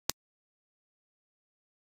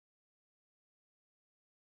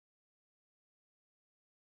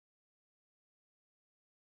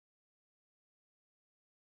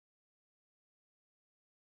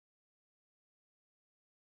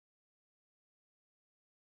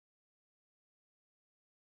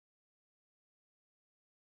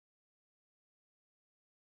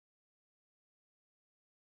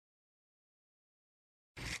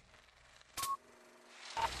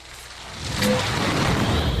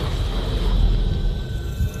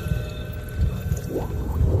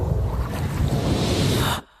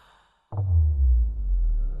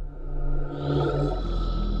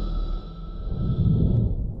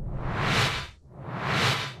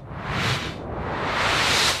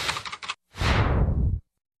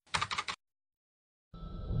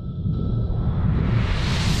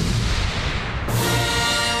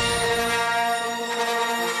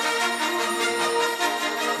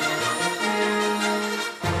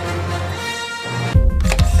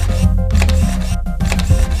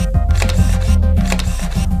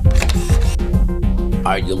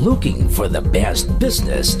Are you looking for the best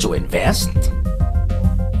business to invest?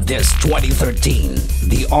 This 2013,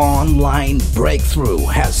 the online breakthrough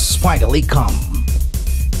has finally come.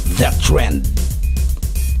 The trend,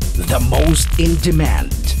 the most in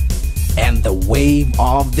demand, and the wave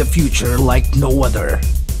of the future like no other.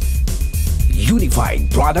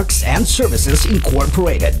 Unified Products and Services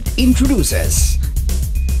Incorporated introduces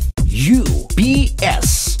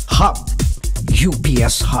U.P.S. Hub.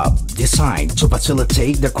 U.P.S. Hub, designed to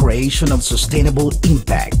facilitate the creation of sustainable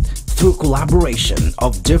impact through collaboration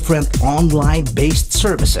of different online-based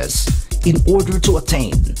services in order to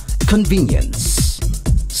attain convenience,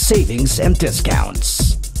 savings and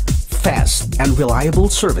discounts, fast and reliable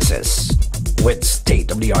services with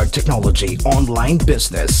state-of-the-art technology online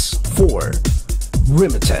business for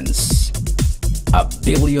remittance, a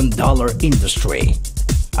billion-dollar industry.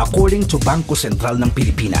 According to Bangko Sentral ng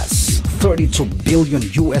Pilipinas, $32 billion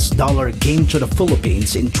came to the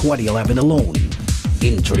Philippines in 2011 alone.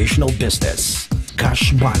 In traditional business,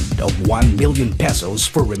 cash bond of 1 million pesos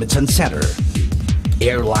for remittance center.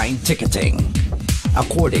 Airline ticketing.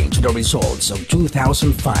 According to the results of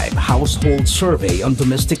 2005 household survey on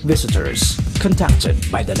domestic visitors conducted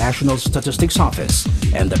by the National Statistics Office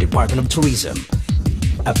and the Department of Tourism,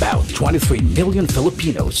 about 23 million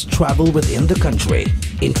Filipinos travel within the country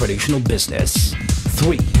in traditional business,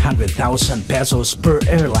 300,000 pesos per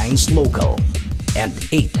airlines local, and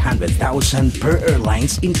 800,000 per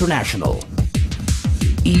airlines international.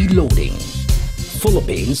 eLoading.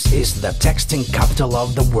 Philippines is the texting capital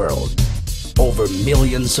of the world. Over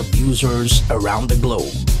millions of users around the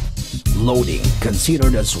globe. Loading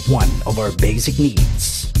considered as one of our basic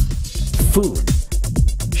needs. Food,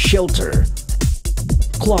 shelter,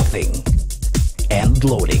 clothing, and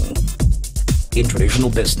loading. In traditional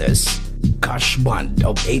business, cash bond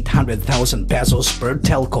of 800,000 pesos per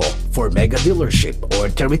telco for mega dealership or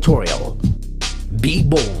territorial. Be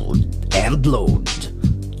bold and load.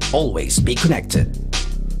 Always be connected.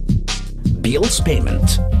 Bills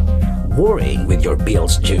payment. Worrying with your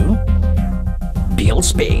bills due?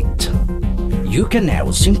 Bills paid. You can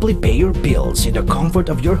now simply pay your bills in the comfort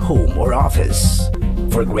of your home or office.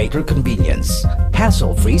 For greater convenience,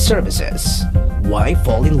 hassle-free services. Why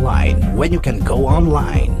fall in line when you can go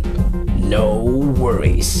online? No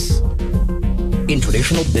worries. In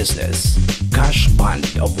traditional business, cash bond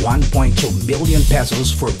of 1.2 million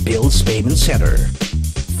pesos for bills payment center.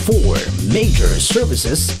 4 major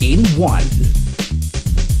services in one.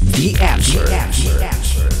 The answer.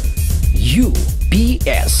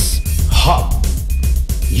 U.P.S. Hub.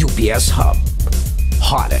 U.P.S. Hub.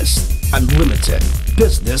 Hottest, unlimited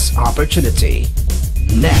business opportunity.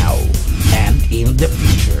 Now and in the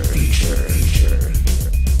future.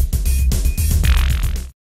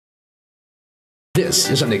 This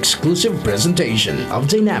is an exclusive presentation of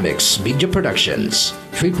Dynamics Media Productions.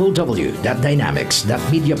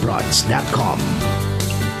 www.dynamics.mediaprods.com